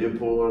at the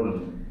airport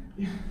and,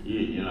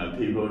 you know,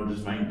 people are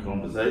just making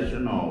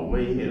conversation, oh,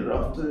 where you headed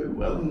off to?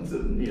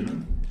 Wellington, you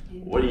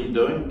know, what are you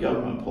doing?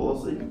 Government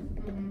policy?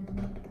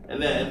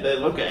 And they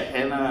look at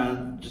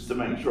Hannah just to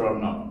make sure I'm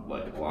not,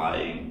 like,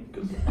 lying,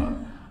 because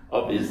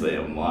obviously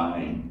I'm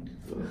lying.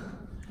 So.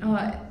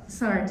 Oh,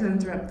 sorry to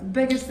interrupt. The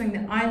biggest thing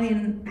that I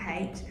then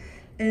hate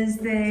is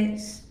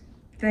that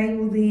they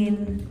will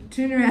then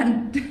turn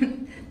around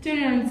in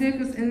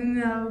circles and then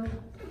they'll,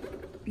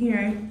 you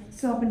know,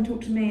 stop and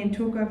talk to me and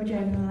talk over Jade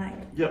and they're like,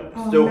 Yep,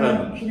 oh, still no,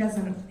 happens. he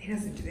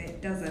doesn't do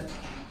that, does it?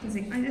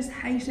 I just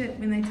hate it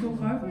when they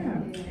talk over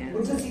him.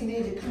 Well, does he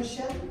need a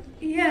cushion?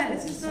 Yeah,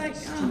 it's just like,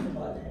 Stupid oh.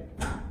 like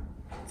that.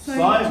 So,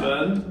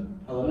 Simon,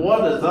 Hello.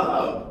 what is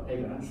up?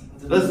 Hey guys.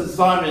 This is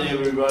Simon,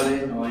 everybody.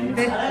 How are you?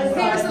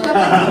 that was a lovely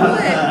call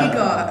that we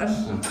got.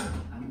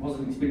 I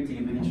wasn't expecting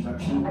a big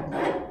introduction.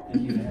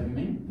 Thank you for having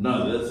me.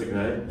 No, that's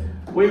okay.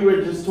 We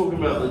were just talking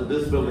about the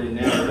disability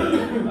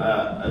narrative,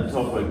 a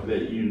topic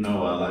that you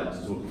know I like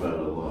to talk about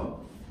a lot.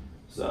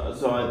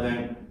 So I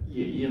think,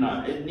 you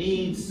know, it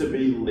needs to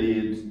be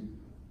led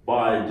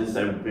by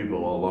disabled people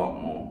a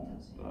lot more.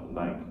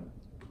 Like,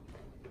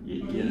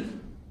 you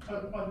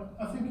know.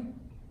 I think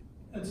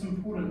it's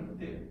important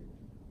that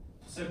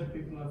disabled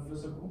people are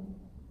visible,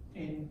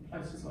 and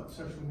places like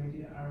social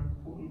media are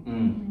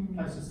important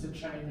places to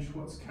change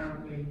what's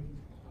currently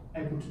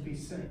able to be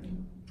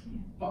seen.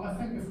 But I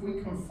think if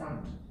we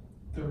confront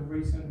the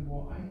reason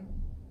why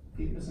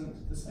there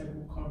isn't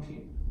disabled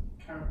content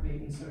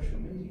currently in social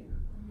media,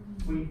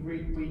 we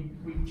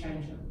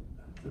change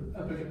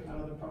a bigger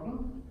part of the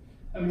problem.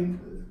 I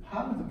mean,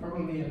 part of the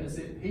problem there is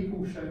that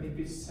people show their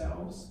best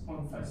selves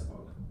on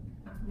Facebook.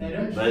 They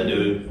don't show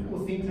their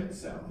authentic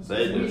selves.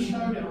 If we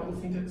showed our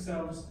authentic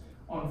selves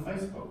on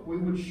Facebook, we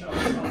would show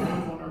some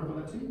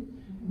vulnerability,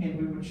 and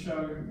we would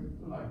show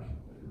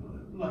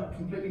like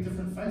completely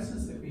different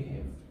faces that we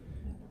have.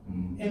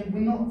 And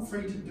we're not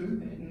free to do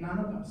that, none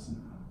of us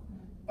are.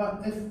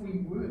 But if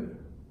we were,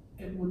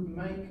 it would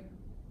make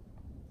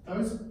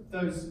those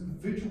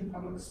virtual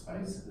public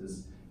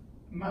spaces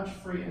much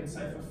freer and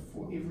safer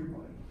for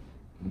everybody.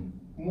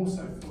 More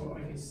so for,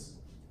 I guess,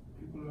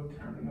 people who are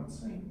currently not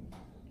seen.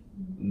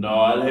 No,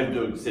 I'd have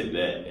to accept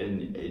that,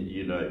 and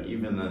you know,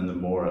 even in the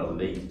more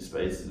elite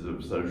spaces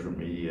of social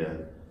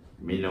media,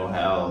 mental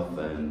health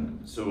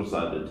and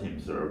suicide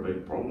attempts are a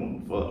big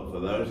problem for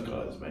those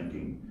guys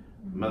making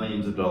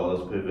millions of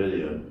dollars per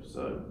video.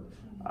 So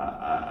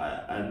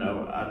I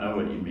know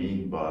what you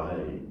mean by,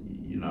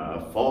 you know,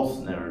 a false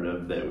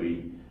narrative that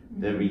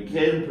we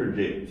can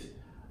project.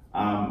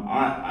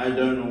 I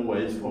don't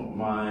always put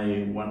my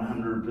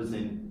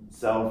 100%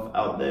 self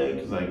out there,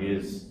 because I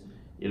guess,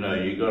 you know,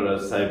 you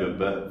gotta save a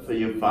bit for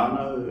your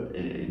whānau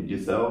and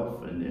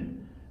yourself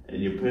and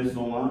your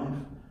personal life.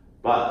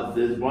 But if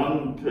there's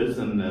one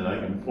person that I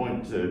can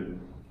point to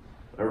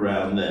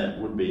around that,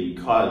 would be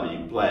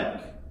Kylie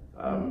Black.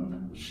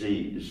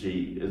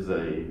 She is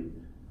a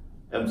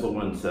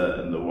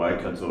influencer in the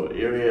Waikato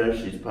area.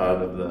 She's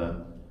part of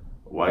the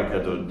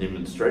Waikato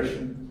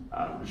demonstration.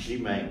 She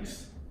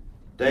makes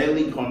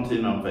daily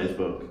content on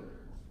Facebook,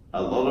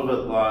 a lot of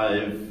it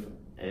live,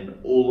 and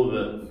all of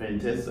it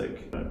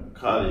fantastic.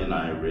 Kylie and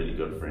I are really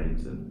good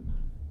friends, and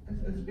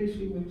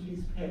especially when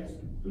she's perhaps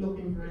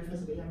looking very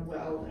physically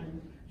unwell,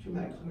 and she'll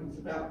make comments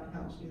about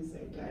how she is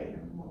that day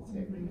and what's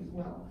happening as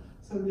well.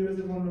 So there is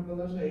a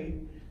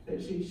vulnerability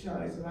that she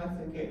shows, and I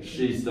think actually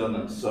she's done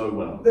it so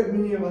well. that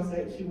many of us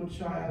actually would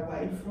shy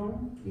away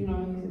from, you know,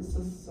 and it's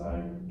just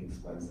so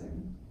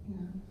exposing.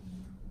 Yeah.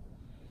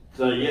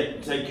 So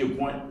yeah, take your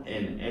point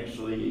and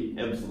actually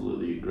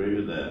absolutely agree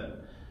with that.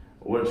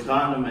 which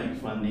kind of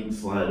makes my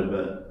next slide a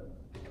bit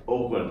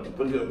awkward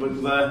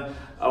because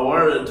I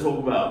wanted to talk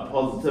about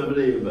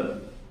positivity a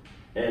bit,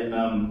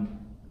 and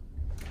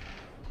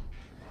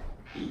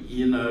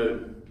you know,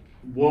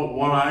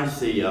 what I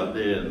see out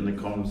there in the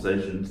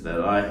conversations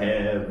that I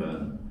have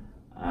and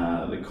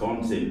the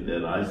content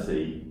that I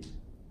see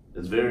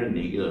is very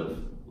negative.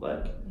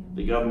 Like,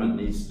 the government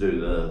needs to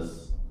do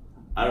this,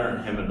 I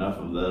don't have enough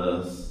of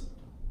this,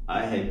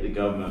 I hate the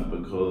government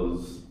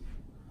because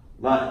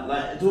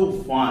like it's all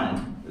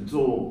fine, it's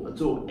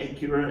all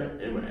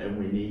accurate, and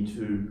we need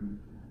to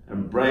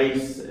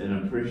embrace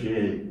and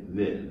appreciate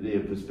their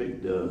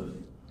perspective.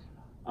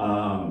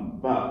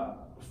 But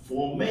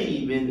for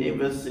me, there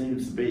never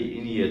seems to be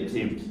any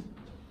attempt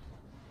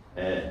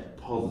at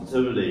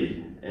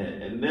positivity,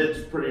 and that's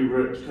pretty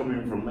rich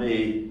coming from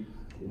me.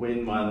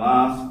 When my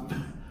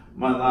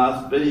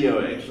last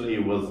video actually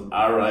was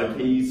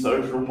RIP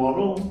social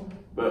model,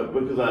 but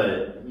because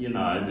I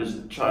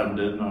just chimed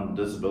in on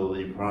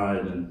disability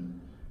pride and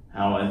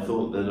how I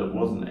thought that it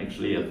wasn't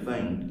actually a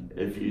thing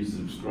if you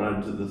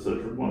subscribe to the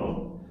social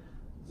model.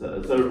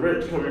 So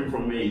rich coming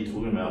from me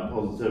talking about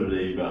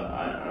positivity, but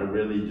I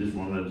really just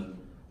wanted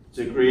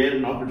to create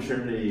an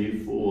opportunity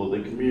for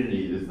the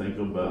community to think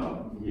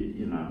about,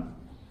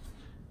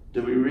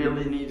 do we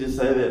really need to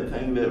say that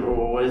thing that we're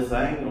always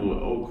saying,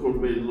 or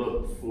could we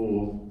look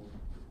for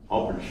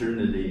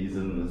opportunities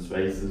in the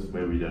spaces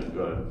where we don't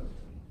go?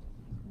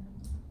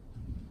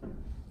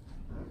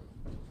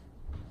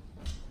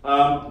 The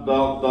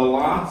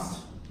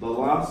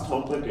last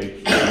topic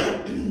actually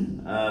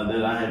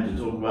that I had to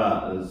talk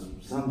about is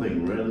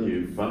something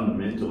really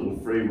fundamental: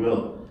 free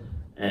will.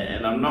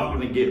 And I'm not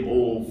going to get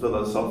all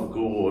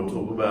philosophical or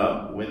talk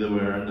about whether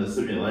we're in a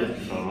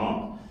simulation or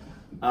not.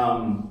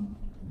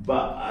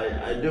 But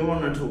I do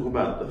want to talk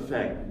about the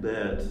fact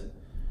that,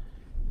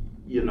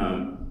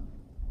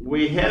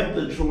 we have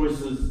the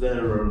choices that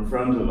are in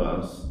front of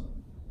us,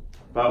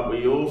 but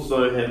we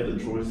also have the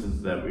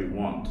choices that we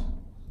want.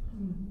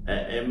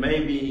 And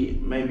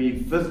maybe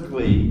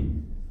physically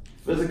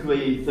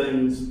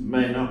things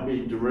may not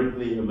be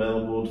directly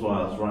available to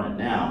us right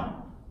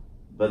now,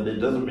 but that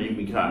doesn't mean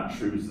we can't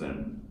choose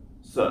them.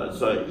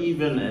 So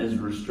even as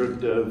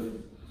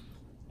restrictive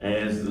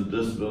as the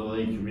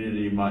disability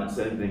community might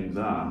say things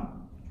are,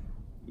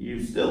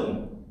 you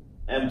still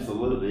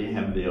absolutely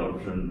have the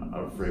option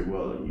of free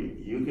will.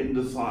 You can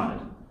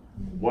decide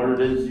what it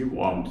is you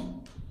want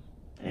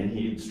and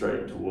head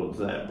straight towards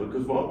that.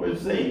 Because what we've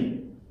seen,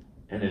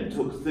 and it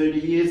took 30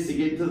 years to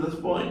get to this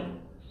point,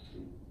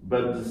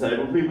 but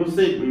disabled people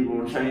said we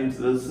will change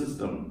the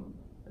system.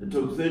 It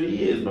took 30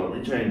 years, but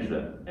we changed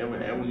it, and we're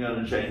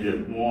going to change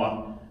it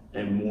more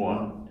and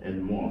more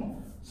and more.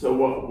 So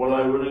what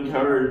I would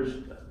encourage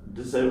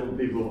disabled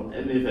people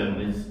and their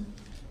families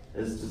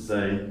is to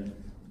say,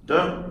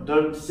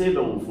 don't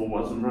settle for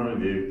what's in front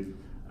of you,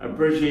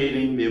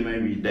 appreciating there may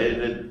be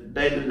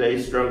day-to-day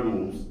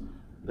struggles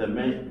that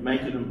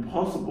make it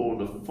impossible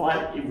to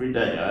fight every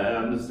day. I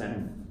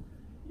understand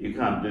you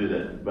can't do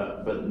that,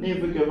 but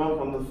never give up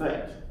on the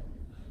fact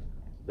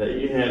that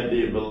you have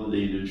the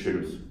ability to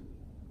choose.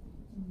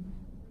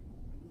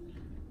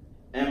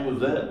 And with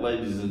that,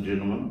 ladies and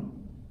gentlemen,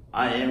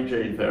 I am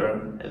Jade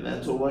Farrow, and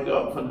that's all I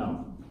got for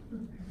now.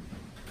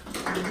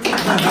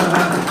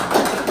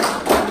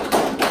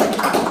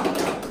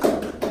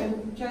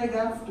 And Jade,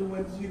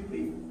 afterwards, you'd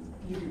be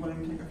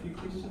wanting to take a few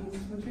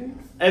questions with you?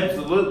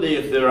 Absolutely,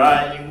 if there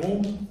are any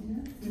more. Yeah.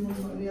 Anyone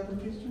got any other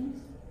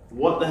questions?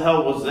 What the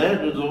hell was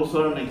that? Is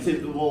also an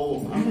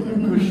acceptable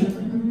question.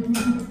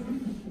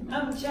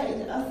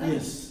 Jade, I think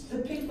Yes. the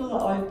people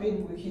that I've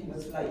been working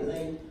with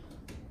lately,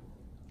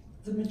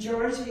 the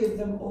majority of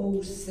them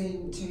all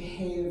seem to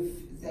have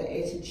the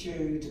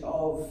attitude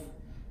of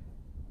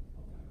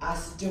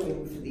us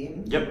doing for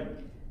them. Yep.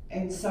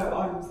 And so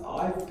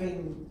I've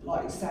been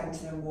like saying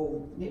to them,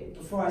 well,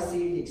 before I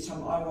see you next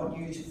time, I want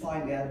you to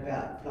find out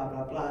about blah,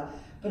 blah, blah.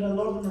 But a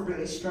lot of them are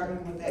really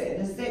struggling with that.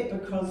 And is that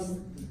because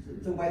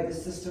the way the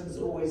system's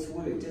always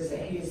worked is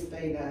it has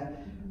been a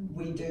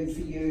we do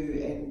for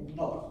you and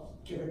not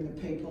giving the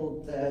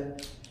people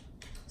the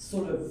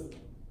sort of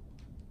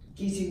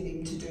getting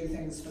them to do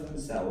things for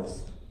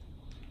themselves?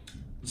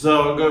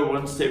 So I'll go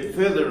one step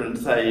further and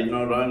say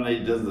not only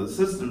does the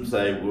system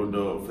say we'll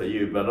do it for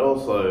you, but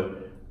also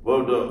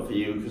we'll do it for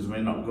you because we're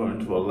not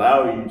going to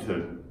allow you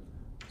to.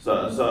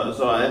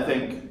 So I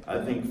think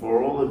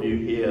for all of you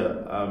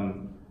here,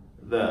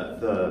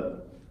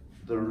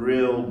 the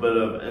real bit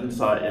of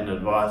insight and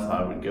advice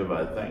I would give,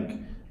 I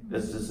think,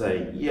 is to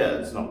say, yeah,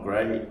 it's not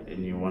great,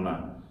 and you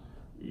wanna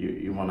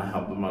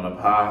help them on a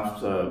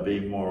path to be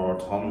more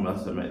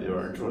autonomous and make their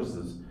own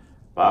choices.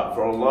 But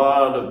for a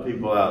lot of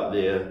people out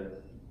there,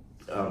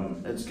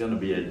 it's going to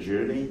be a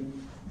journey,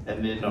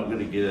 and they're not going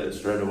to get it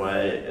straight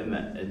away.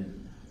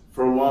 And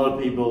for a lot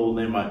of people,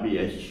 there might be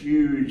a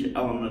huge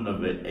element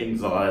of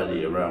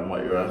anxiety around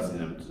what you're asking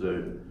them to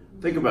do.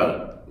 Think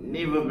about it.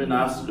 Never been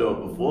asked to do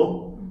it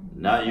before.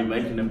 Now you're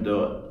making them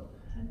do it.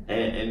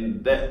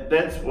 And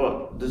that's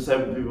what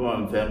disabled people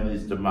and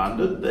families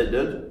demanded. They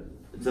did.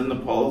 it's in the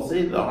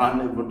policy, the high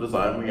level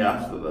design, we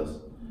asked for this.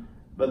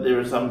 But there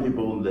are some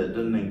people that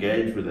didn't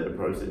engage with that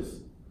process.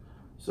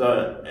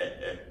 So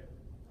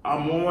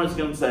I'm almost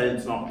going to say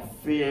it's not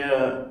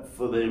fair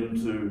for them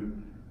to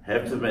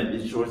have to make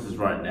these choices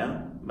right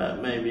now,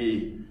 but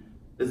maybe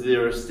is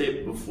there a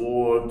step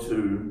before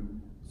to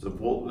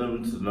support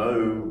them to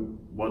know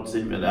what's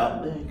even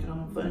out there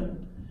kind of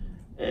thing,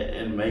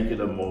 and make it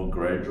a more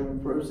gradual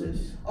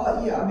process?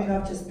 Oh yeah, I mean,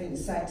 I've just been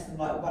saying to them,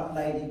 like one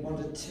lady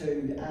wanted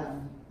to,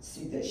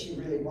 said that she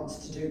really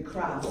wants to do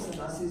crafts, and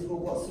I says, well,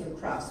 what sort of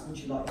crafts would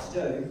you like to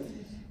do?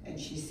 And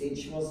she said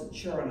she wasn't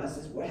sure, and I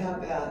says, well, how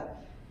about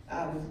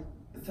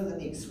for the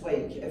next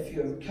week, if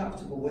you're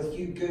comfortable with,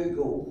 you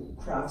Google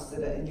crafts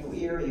that are in your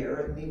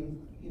area, and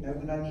then, you know,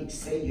 when I next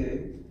see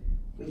you,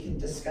 we can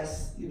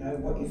discuss, you know,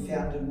 what you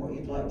found and what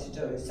you'd like to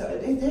do. So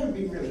there have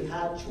been really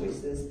hard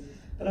choices,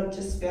 but I've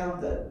just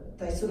found that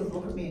they sort of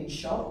look at me in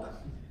shock.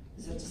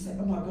 Is it to say,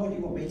 oh my God, you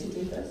want me to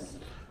do this?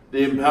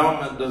 The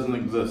empowerment doesn't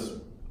exist.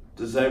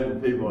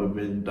 Disabled people have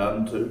been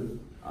done to,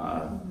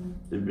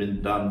 they've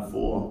been done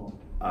for,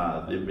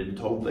 they've been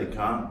told they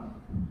can't.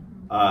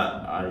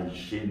 I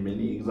shared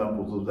many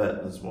examples of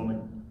that this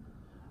morning.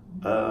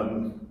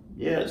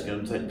 Yeah, it's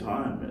going to take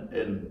time,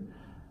 and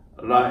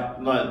like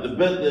the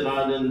bit that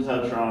I didn't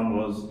touch on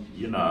was,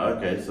 you know,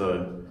 okay,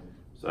 so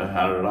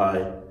how did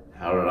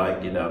I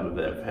get out of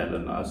that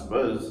pattern? I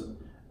suppose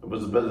it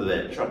was a bit of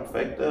that shock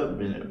factor,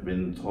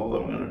 been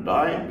told I'm going to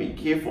die, and be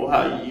careful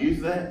how you use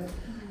that.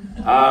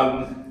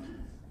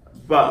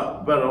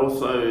 But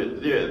also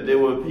there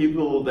were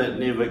people that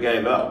never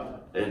gave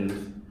up,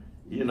 and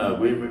you know,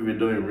 when we were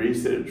doing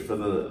research for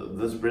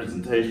this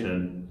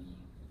presentation,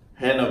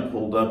 Hannah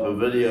pulled up a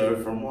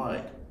video from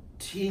like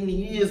 10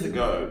 years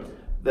ago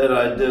that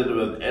I did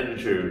with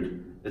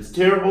Attitude. It's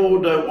terrible,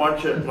 don't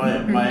watch it,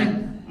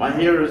 my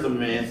hair is a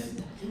mess.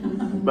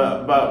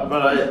 But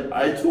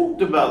I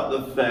talked about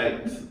the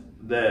fact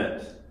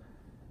that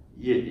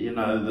you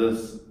know,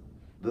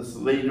 this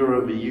leader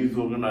of a youth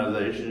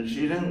organization,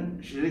 she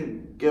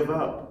didn't give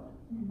up.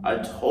 I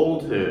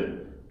told her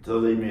to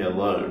leave me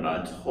alone.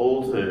 I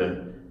told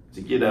her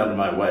to get out of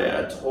my way.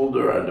 I told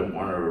her I didn't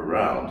want her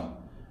around.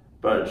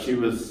 But she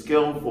was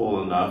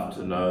skillful enough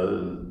to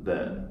know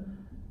that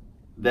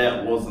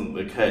that wasn't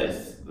the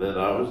case, that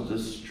I was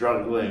just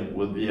struggling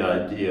with the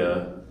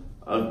idea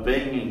of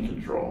being in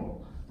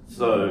control.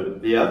 So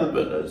the other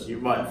bit is, you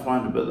might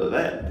find a bit of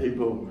that.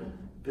 People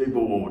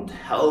will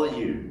tell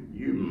you,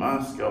 you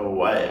must go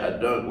away. I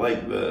don't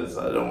like this.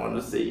 I don't want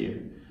to see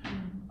you.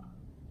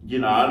 You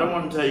know, I don't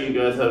want to tell you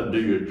guys how to do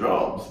your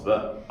jobs,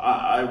 but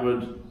I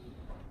would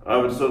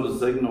sort of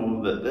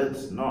signal that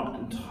that's not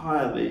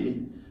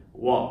entirely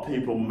what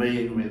people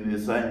mean when they're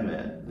saying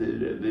that.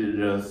 They're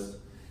just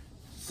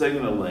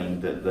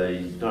signaling that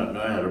they don't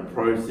know how to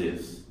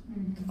process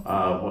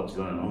what's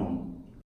going on.